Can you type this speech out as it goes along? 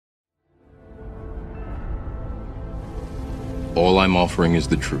All I'm offering is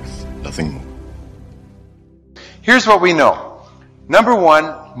the truth, nothing more. Here's what we know. Number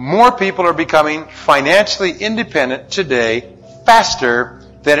one, more people are becoming financially independent today faster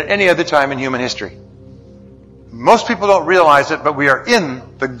than at any other time in human history. Most people don't realize it, but we are in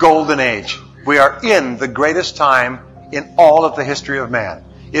the golden age. We are in the greatest time in all of the history of man.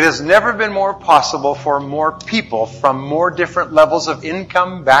 It has never been more possible for more people from more different levels of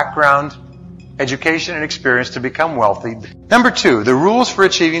income, background, education, and experience to become wealthy. Number two, the rules for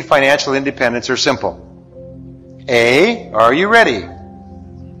achieving financial independence are simple. A, are you ready?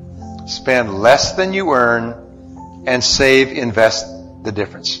 Spend less than you earn and save, invest the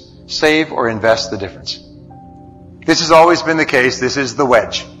difference. Save or invest the difference. This has always been the case. This is the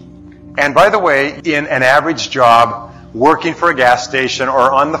wedge. And by the way, in an average job, working for a gas station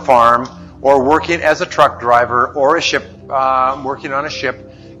or on the farm or working as a truck driver or a ship, working on a ship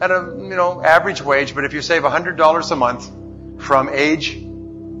at a, average wage, but if you save $100 a month from age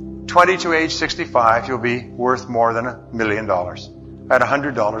 20 to age 65, you'll be worth more than $1 million at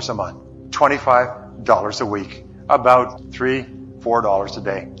 $100 a month, $25 a week, about $3, $4 a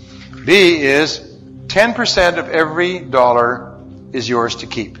day. B is 10% of every dollar is yours to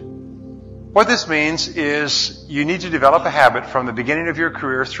keep. What this means is you need to develop a habit from the beginning of your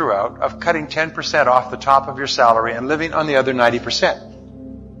career throughout of cutting 10% off the top of your salary and living on the other 90%.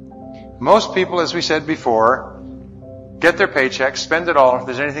 Most people, as we said before, get their paycheck, spend it all. If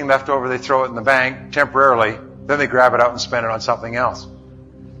there's anything left over, they throw it in the bank temporarily. Then they grab it out and spend it on something else.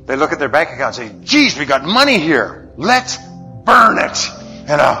 They look at their bank account and say, geez, we got money here. Let's burn it.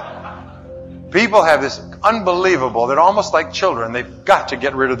 People have this unbelievable, they're almost like children. They've got to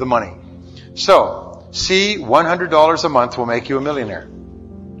get rid of the money. So, C, $100 a month will make you a millionaire.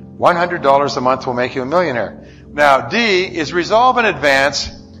 $100 a month will make you a millionaire. Now, D is resolve in advance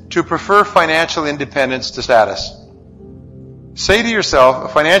to prefer financial independence to status. Say to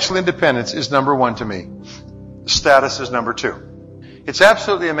yourself, financial independence is number one to me. Status is number two. It's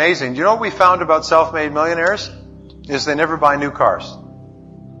absolutely amazing. Do you know what we found about self-made millionaires? Is they never buy new cars.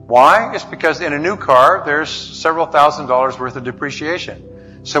 Why? It's because in a new car, there's several $1,000s worth of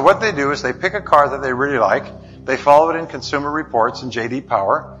depreciation. So what they do is they pick a car that they really like, they follow it in Consumer Reports and J.D.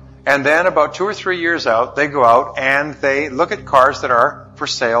 Power, and then about 2 or 3 years out, they go out and they look at cars that are for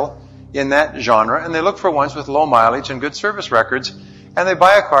sale in that genre, and they look for ones with low mileage and good service records, and they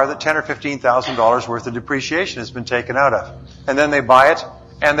buy a car that $10,000 or $15,000 worth of depreciation has been taken out of. And then they buy it,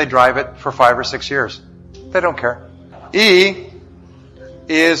 and they drive it for 5 or 6 years. They don't care. E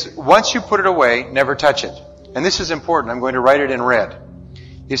is once you put it away, never touch it. And this is important. I'm going to write it in red.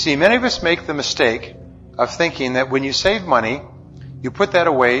 You see, many of us make the mistake of thinking that when you save money, you put that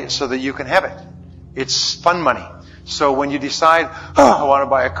away so that you can have it. It's fun money. So when you decide, I want to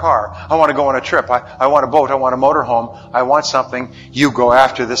buy a car, I want to go on a trip, I want a boat, I want a motorhome, I want something, you go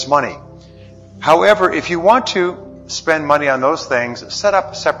after this money. However, if you want to spend money on those things, set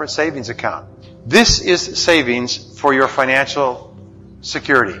up a separate savings account. This is savings for your financial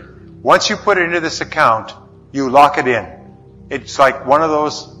security. Once you put it into this account, you lock it in. It's like one of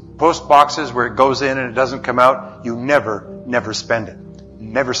those post boxes where it goes in and it doesn't come out. You never spend it.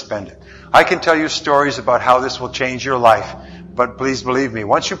 Never spend it. I can tell you stories about how this will change your life, but please believe me,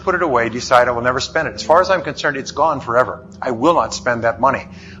 once you put it away, decide I will never spend it. As far as I'm concerned, it's gone forever. I will not spend that money.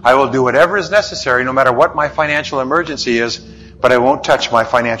 I will do whatever is necessary, no matter what my financial emergency is, but I won't touch my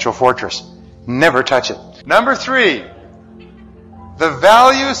financial fortress. Never touch it. Number 3, the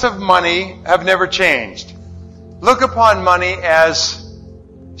values of money have never changed. Look upon money as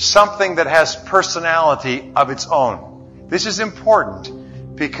something that has personality of its own. This is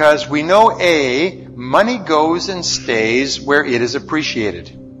important because we know A, money goes and stays where it is appreciated.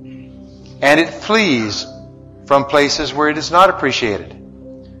 And it flees from places where it is not appreciated.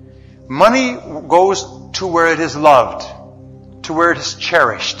 Money goes to where it is loved, to where it is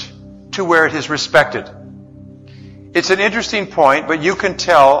cherished, to where it is respected. It's an interesting point, but you can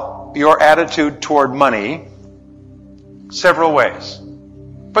tell your attitude toward money several ways.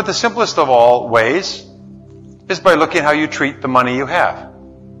 But the simplest of all ways is by looking how you treat the money you have.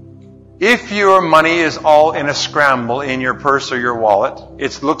 If your money is all in a scramble in your purse or your wallet,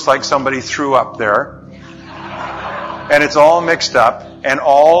 it looks like somebody threw up there, and it's all mixed up, and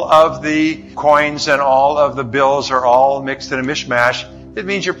all of the coins and all of the bills are all mixed in a mishmash, it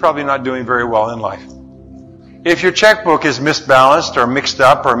means you're probably not doing very well in life. If your checkbook is misbalanced or mixed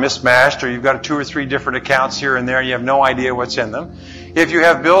up or mismatched, or you've got 2 or 3 different accounts here and there and you have no idea what's in them, if you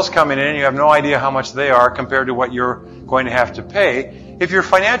have bills coming in and you have no idea how much they are compared to what you're going to have to pay, if your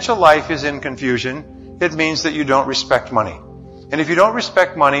financial life is in confusion, it means that you don't respect money. And if you don't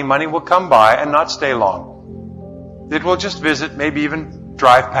respect money, money will come by and not stay long. It will just visit, maybe even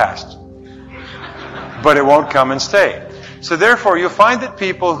drive past. But it won't come and stay. So therefore, you'll find that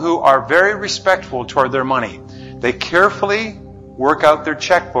people who are very respectful toward their money, they carefully work out their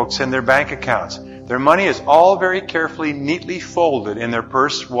checkbooks and their bank accounts. Their money is all very carefully, neatly folded in their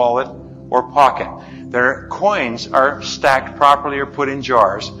purse, wallet, or pocket. Their coins are stacked properly or put in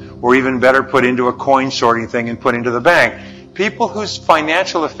jars, or even better, put into a coin sorting thing and put into the bank. People whose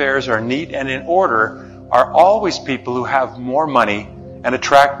financial affairs are neat and in order are always people who have more money and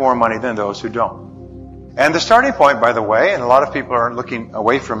attract more money than those who don't. And the starting point, by the way, and a lot of people are looking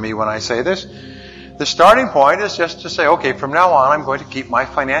away from me when I say this, the starting point is just to say, okay, from now on, I'm going to keep my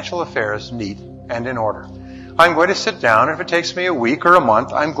financial affairs neat and in order. I'm going to sit down. If it takes me a week or a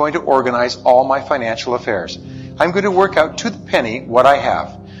month, I'm going to organize all my financial affairs. I'm going to work out to the penny what I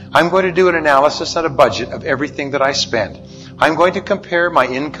have. I'm going to do an analysis and a budget of everything that I spend. I'm going to compare my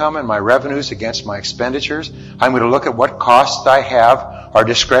income and my revenues against my expenditures. I'm going to look at what costs I have are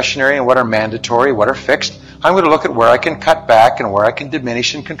discretionary and what are mandatory, what are fixed. I'm going to look at where I can cut back and where I can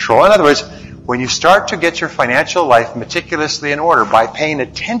diminish and control. In other words, when you start to get your financial life meticulously in order by paying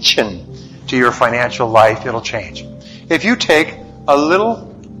attention to your financial life, it'll change. If you take a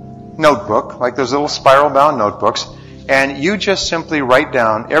little notebook, like those little spiral-bound notebooks, and you just simply write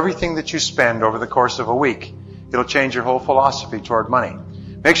down everything that you spend over the course of a week, it'll change your whole philosophy toward money.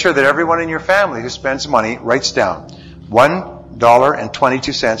 Make sure that everyone in your family who spends money writes down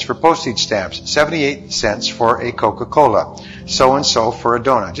 $1.22 for postage stamps, 78 cents for a Coca-Cola, so-and-so for a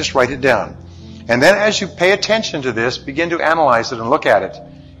donut. Just write it down. And then as you pay attention to this, begin to analyze it and look at it.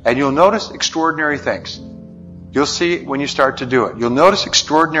 And you'll notice extraordinary things. You'll see when you start to do it. You'll notice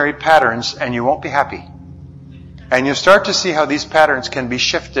extraordinary patterns and you won't be happy. And you'll start to see how these patterns can be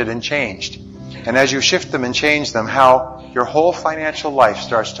shifted and changed. And as you shift them and change them, how your whole financial life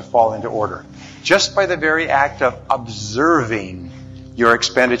starts to fall into order. Just by the very act of observing your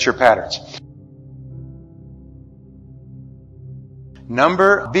expenditure patterns.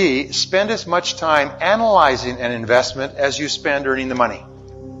 Number B, spend as much time analyzing an investment as you spend earning the money.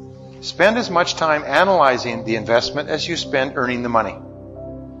 Spend as much time analyzing the investment as you spend earning the money.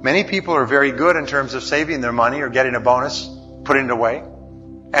 Many people are very good in terms of saving their money or getting a bonus, putting it away.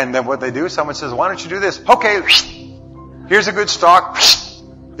 And then what they do, someone says, why don't you do this? Okay, here's a good stock.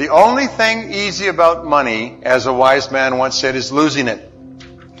 The only thing easy about money, as a wise man once said, is losing it.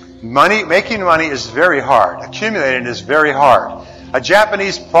 Making money is very hard. Accumulating is very hard. A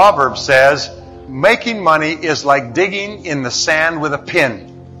Japanese proverb says, making money is like digging in the sand with a pin.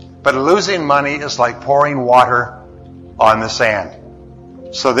 But losing money is like pouring water on the sand.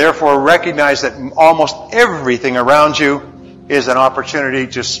 So therefore, recognize that almost everything around you is an opportunity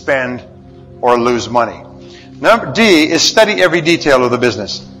to spend or lose money. Number D is study every detail of the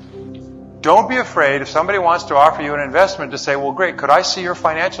business. Don't be afraid if somebody wants to offer you an investment to say, well, great, could I see your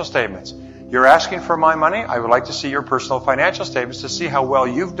financial statements? You're asking for my money? I would like to see your personal financial statements to see how well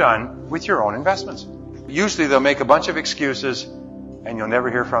you've done with your own investments. Usually they'll make a bunch of excuses and you'll never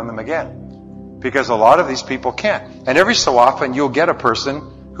hear from them again. Because a lot of these people can't. And every so often you'll get a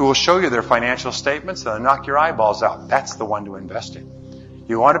person who will show you their financial statements and they'll knock your eyeballs out. That's the one to invest in.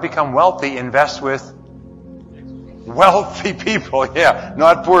 You want to become wealthy, invest with wealthy people. Yeah,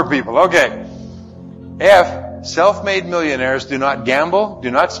 not poor people. Okay. F, self-made millionaires do not gamble, do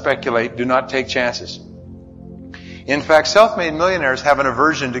not speculate, do not take chances. In fact, self-made millionaires have an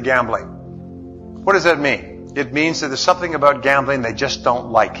aversion to gambling. What does that mean? It means that there's something about gambling they just don't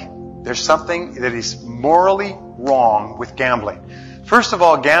like. There's something that is morally wrong with gambling. First of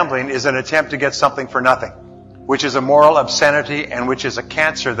all, gambling is an attempt to get something for nothing, which is a moral obscenity and which is a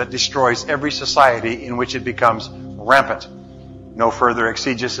cancer that destroys every society in which it becomes rampant. No further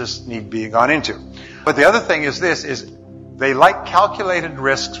exegesis need be gone into. But the other thing is this, is they like calculated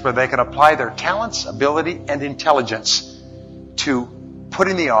risks where they can apply their talents, ability, and intelligence to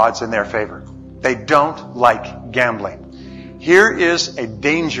putting the odds in their favor. They don't like gambling. Here is a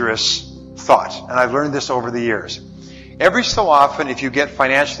dangerous thought, and I've learned this over the years. Every so often, if you get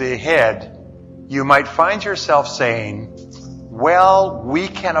financially ahead, you might find yourself saying, well, we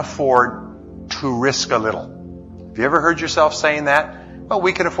can afford to risk a little. Have you ever heard yourself saying that? Well,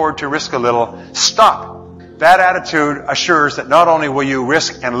 we can afford to risk a little. Stop. That attitude assures that not only will you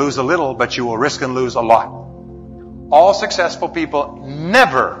risk and lose a little, but you will risk and lose a lot. All successful people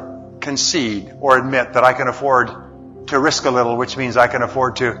never concede or admit that I can afford to risk a little, which means I can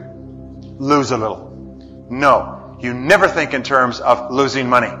afford to lose a little. No, you never think in terms of losing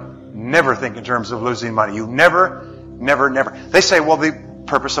money. Never think in terms of losing money. You never. They say, well, the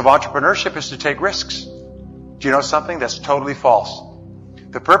purpose of entrepreneurship is to take risks. Do you know something? That's totally false.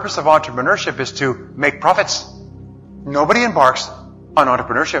 The purpose of entrepreneurship is to make profits. Nobody embarks on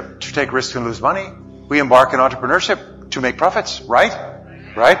entrepreneurship to take risks and lose money. We embark on entrepreneurship to make profits, right?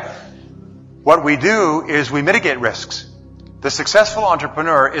 Right? What we do is we mitigate risks. The successful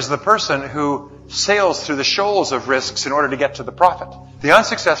entrepreneur is the person who sails through the shoals of risks in order to get to the profit. The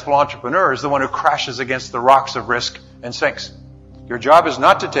unsuccessful entrepreneur is the one who crashes against the rocks of risk and sinks. Your job is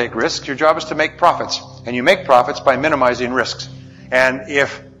not to take risks. Your job is to make profits. And you make profits by minimizing risks. And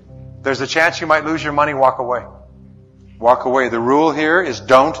if there's a chance you might lose your money, walk away. Walk away. The rule here is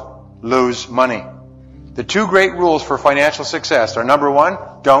don't lose money. The two great rules for financial success are, number one,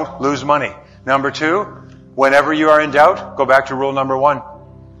 don't lose money. Number two, whenever you are in doubt, go back to rule number one.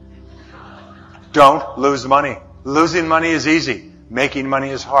 Don't lose money. Losing money is easy. Making money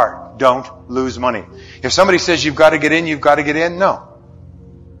is hard. Don't lose money. If somebody says you've got to get in, you've got to get in, no.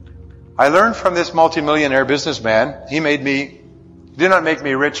 I learned from this multimillionaire businessman. He did not make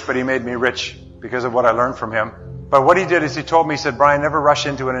me rich, but he made me rich because of what I learned from him. But what he did is he told me, he said, Brian, never rush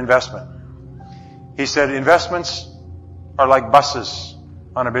into an investment. He said, investments are like buses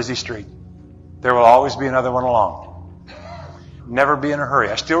on a busy street. There will always be another one along. Never be in a hurry.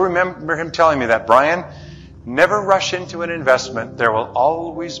 I still remember him telling me that, Brian, never rush into an investment. There will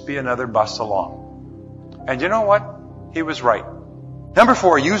always be another bus along. And you know what? He was right. Number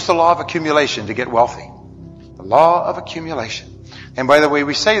 4, use the law of accumulation to get wealthy. The law of accumulation. And by the way,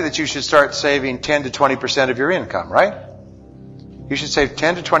 we say that you should start saving 10 to 20% of your income, right? You should save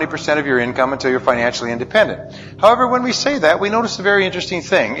 10 to 20% of your income until you're financially independent. However, when we say that, we notice a very interesting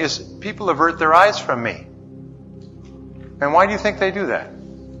thing is people avert their eyes from me. And why do you think they do that?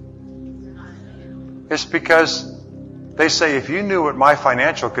 It's because they say, if you knew what my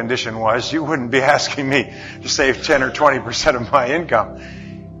financial condition was, you wouldn't be asking me to save 10 or 20% of my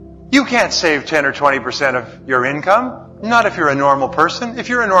income. You can't save 10 or 20% of your income. Not if you're a normal person. If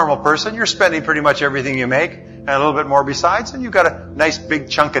you're a normal person, you're spending pretty much everything you make and a little bit more besides, and you've got a nice big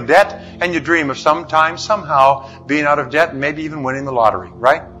chunk of debt, and you dream of sometime, somehow, being out of debt and maybe even winning the lottery,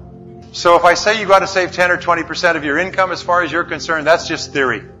 right? So if I say you've got to save 10 or 20% of your income, as far as you're concerned, that's just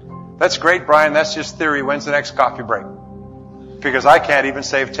theory. That's great, Brian, that's just theory. When's the next coffee break? Because I can't even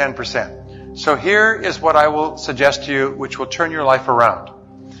save 10%. So here is what I will suggest to you, which will turn your life around.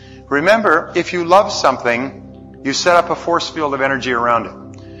 Remember, if you love something, you set up a force field of energy around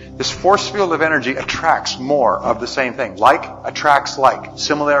it. This force field of energy attracts more of the same thing. Like attracts like.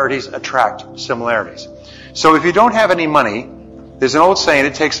 Similarities attract similarities. So if you don't have any money, there's an old saying,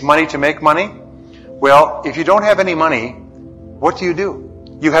 it takes money to make money. Well, if you don't have any money, what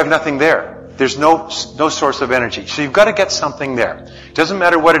do? You have nothing there. There's no source of energy. So you've got to get something there. It doesn't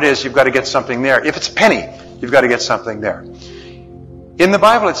matter what it is, you've got to get something there. If it's a penny, you've got to get something there. In the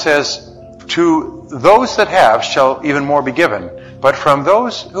Bible it says, to those that have shall even more be given, but from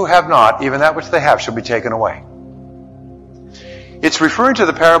those who have not, even that which they have shall be taken away. It's referring to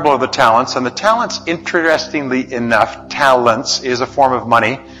the parable of the talents, and the talents, interestingly enough, talents is a form of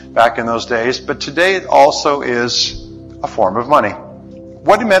money back in those days, but today it also is a form of money.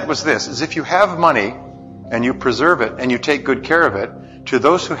 What he meant was this, is if you have money and you preserve it and you take good care of it, to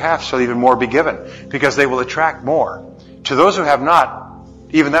those who have shall even more be given, because they will attract more. To those who have not,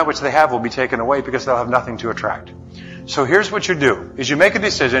 even that which they have will be taken away because they'll have nothing to attract. So here's what you do, is you make a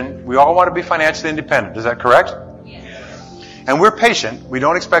decision. We all want to be financially independent. Is that correct? Yes. And we're patient. We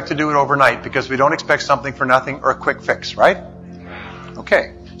don't expect to do it overnight because we don't expect something for nothing or a quick fix, right?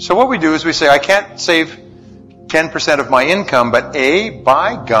 Okay. So what we do is we say, I can't save 10% of my income, but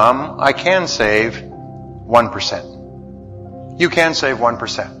by gum, I can save 1%. You can save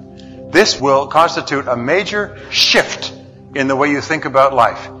 1%. This will constitute a major shift in the way you think about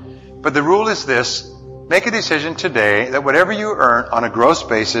life. But the rule is this, make a decision today that whatever you earn on a gross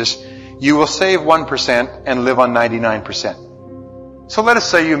basis, you will save 1% and live on 99%. So let us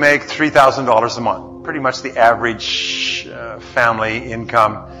say you make $3,000 a month, pretty much the average family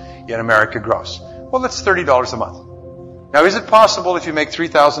income in America gross. Well, that's $30 a month. Now, is it possible if you make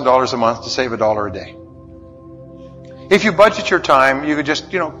 $3,000 a month to save $1 a day? If you budget your time, you could just,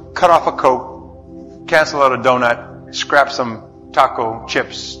 cut off a Coke, cancel out a donut, scrap some taco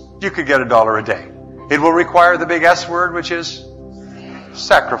chips, you could get $1 a day. It will require the big S word, which is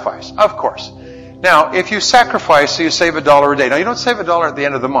sacrifice, of course. Now, if you sacrifice, so you save $1 a day. Now, you don't save $1 at the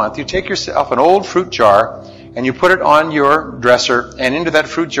end of the month. You take yourself an old fruit jar and you put it on your dresser, and into that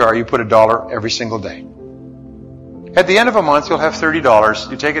fruit jar you put $1 every single day. At the end of a month, you'll have $30.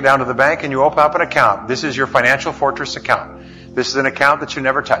 You take it down to the bank and you open up an account. This is your financial fortress account. This is an account that you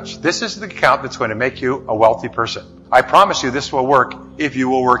never touch. This is the account that's going to make you a wealthy person. I promise you this will work if you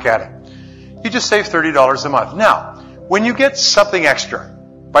will work at it. You just save $30 a month. Now, when you get something extra,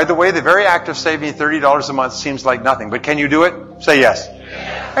 By the way, the very act of saving $30 a month seems like nothing, but can you do it? Say yes.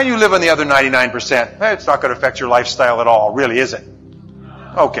 And you live on the other 99%. It's not going to affect your lifestyle at all, really, is it?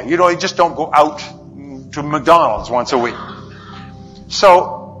 Okay, you just don't go out to McDonald's once a week.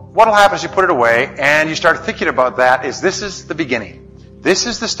 So, what will happen is you put it away and you start thinking about that this is the beginning. This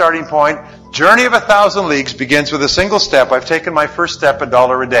is the starting point. Journey of 1,000 leagues begins with a single step. I've taken my first step,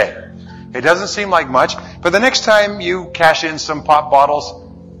 $1 a day. It doesn't seem like much, but the next time you cash in some pop bottles,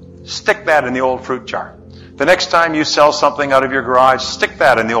 stick that in the old fruit jar. The next time you sell something out of your garage, stick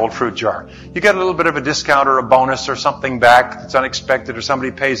that in the old fruit jar. You get a little bit of a discount or a bonus or something back that's unexpected, or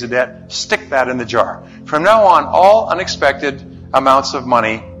somebody pays a debt, stick that in the jar. From now on, all unexpected amounts of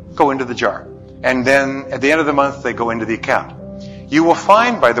money go into the jar. And then at the end of the month, they go into the account. You will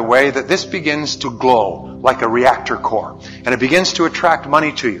find, by the way, that this begins to glow like a reactor core. And it begins to attract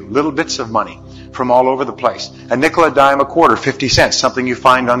money to you, little bits of money from all over the place. A nickel, a dime, a quarter, 50 cents, something you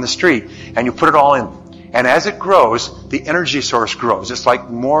find on the street, and you put it all in. And as it grows, the energy source grows. It's like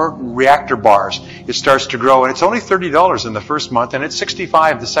more reactor bars. It starts to grow, and it's only $30 in the first month, and it's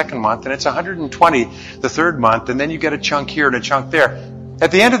 $65 the second month, and it's $120 the third month, and then you get a chunk here and a chunk there.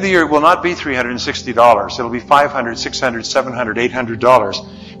 At the end of the year, it will not be $360. It'll be $500, $600, $700,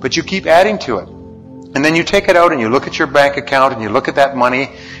 $800. But you keep adding to it. And then you take it out and you look at your bank account and you look at that money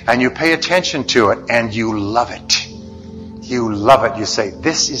and you pay attention to it and you love it. You love it. You say,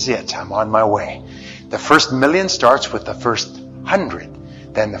 this is it. I'm on my way. The first million starts with the first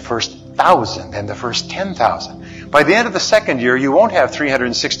 100, then the first 1,000, then the first 10,000. By the end of the second year, you won't have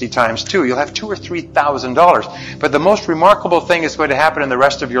 360 times 2. You'll have $2,000 or $3,000. But the most remarkable thing is going to happen in the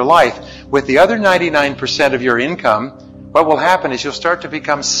rest of your life. With the other 99% of your income, what will happen is you'll start to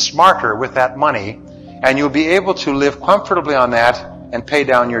become smarter with that money, and you'll be able to live comfortably on that and pay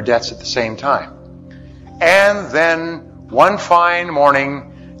down your debts at the same time. And then one fine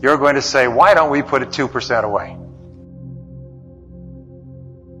morning, you're going to say, why don't we put it 2% away?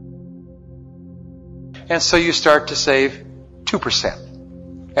 And so you start to save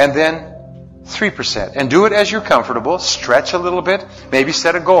 2%. And then 3%. And do it as you're comfortable. Stretch a little bit. Maybe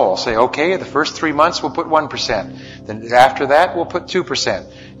set a goal. Say, okay, the first 3 months we'll put 1%. Then after that we'll put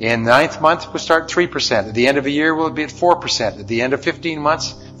 2%. In the 9th month we'll start 3%. At the end of a year we'll be at 4%. At the end of 15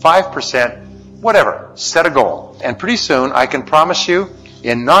 months, 5%. Whatever. Set a goal. And pretty soon, I can promise you,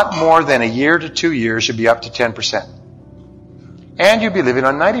 in not more than a year to 2 years, you'll be up to 10%. And you'll be living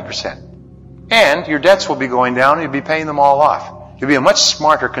on 90%. And your debts will be going down and you'll be paying them all off. You'll be a much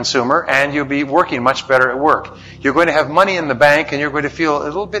smarter consumer and you'll be working much better at work. You're going to have money in the bank and you're going to feel a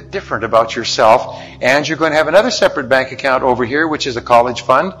little bit different about yourself. And you're going to have another separate bank account over here, which is a college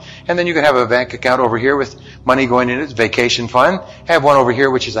fund. And then you can have a bank account over here with money going in its vacation fund. Have one over here,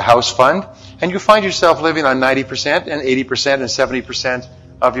 which is a house fund. And you find yourself living on 90% and 80% and 70%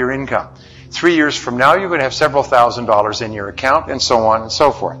 of your income. 3 years from now, you're going to have several $1,000s in your account and so on and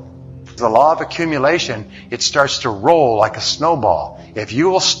so forth. The law of accumulation, it starts to roll like a snowball. If you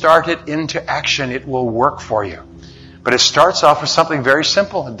will start it into action, it will work for you. But it starts off with something very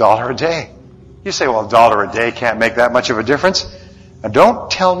simple, $1 a day. You say, well, $1 a day can't make that much of a difference. Now, don't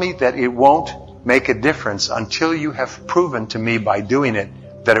tell me that it won't make a difference until you have proven to me by doing it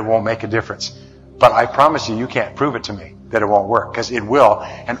that it won't make a difference. But I promise you, you can't prove it to me that it won't work, because it will.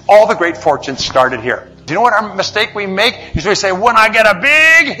 And all the great fortunes started here. Do you know what our mistake we make? Is we say, when I get a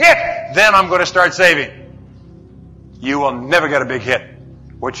big hit, then I'm going to start saving. You will never get a big hit.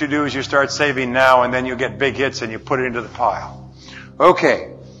 What you do is you start saving now, and then you get big hits and you put it into the pile.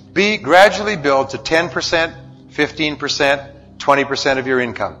 Okay. Gradually build to 10%, 15%, 20% of your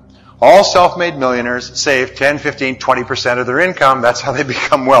income. All self-made millionaires save 10, 15, 20% of their income. That's how they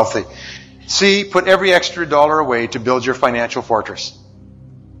become wealthy. C, put every extra dollar away to build your financial fortress.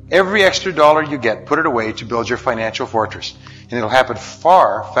 Every extra dollar you get, put it away to build your financial fortress. And it'll happen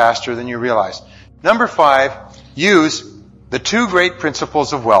far faster than you realize. Number 5, use the 2 great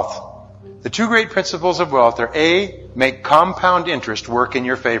principles of wealth. The 2 great principles of wealth are A, make compound interest work in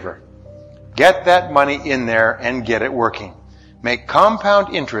your favor. Get that money in there and get it working. Make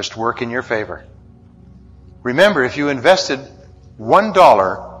compound interest work in your favor. Remember, if you invested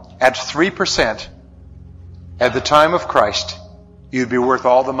 $1 at 3% at the time of Christ, you'd be worth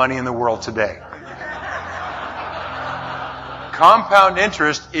all the money in the world today. Compound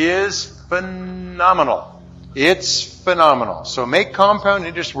interest is phenomenal. It's phenomenal. So make compound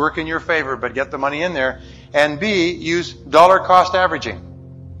interest work in your favor, but get the money in there. And B, use dollar cost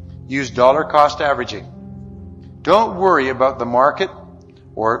averaging. Use dollar cost averaging. Don't worry about the market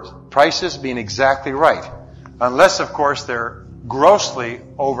or prices being exactly right. Unless, of course, they're grossly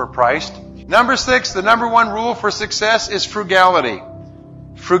overpriced. Number 6, the number 1 rule for success is frugality.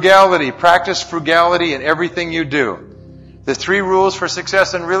 Frugality. Practice frugality in everything you do. The 3 rules for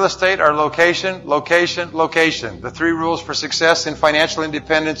success in real estate are location, location, location. The 3 rules for success in financial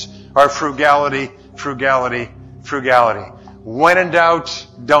independence are frugality, frugality, frugality. When in doubt,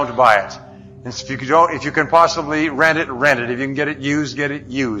 don't buy it. And if you can possibly rent it, rent it. If you can get it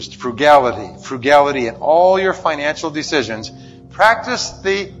used. Frugality, frugality in all your financial decisions. Practice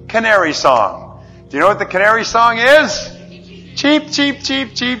the canary song. Do you know what the canary song is? Cheap, cheap,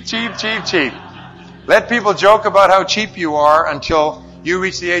 cheap, cheap, cheap, cheap, cheap. Let people joke about how cheap you are until you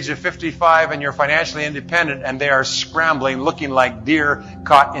reach the age of 55 and you're financially independent and they are scrambling, looking like deer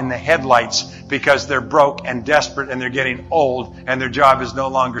caught in the headlights because they're broke and desperate and they're getting old and their job is no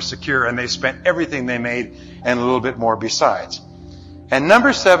longer secure and they spent everything they made and a little bit more besides. And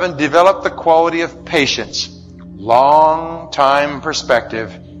number 7, develop the quality of patience, long-time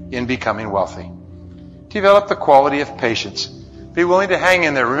perspective in becoming wealthy. Develop the quality of patience. Be willing to hang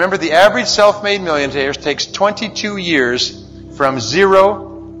in there. Remember, the average self-made millionaire takes 22 years from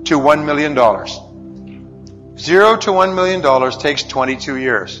 0 to $1 million. 0 to $1 million takes 22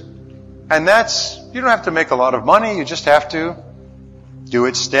 years. And you don't have to make a lot of money. You just have to do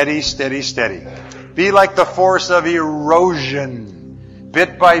it steady, steady, steady. Be like the force of erosion.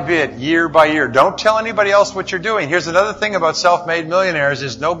 Bit by bit, year by year. Don't tell anybody else what you're doing. Here's another thing about self-made millionaires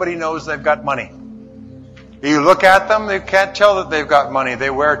is nobody knows they've got money. You look at them, they can't tell that they've got money. They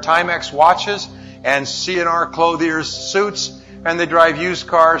wear Timex watches and C&R clothiers suits, and they drive used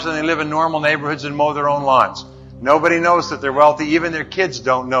cars, and they live in normal neighborhoods and mow their own lawns. Nobody knows that they're wealthy. Even their kids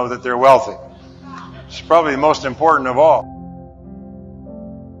don't know that they're wealthy. It's probably the most important of all.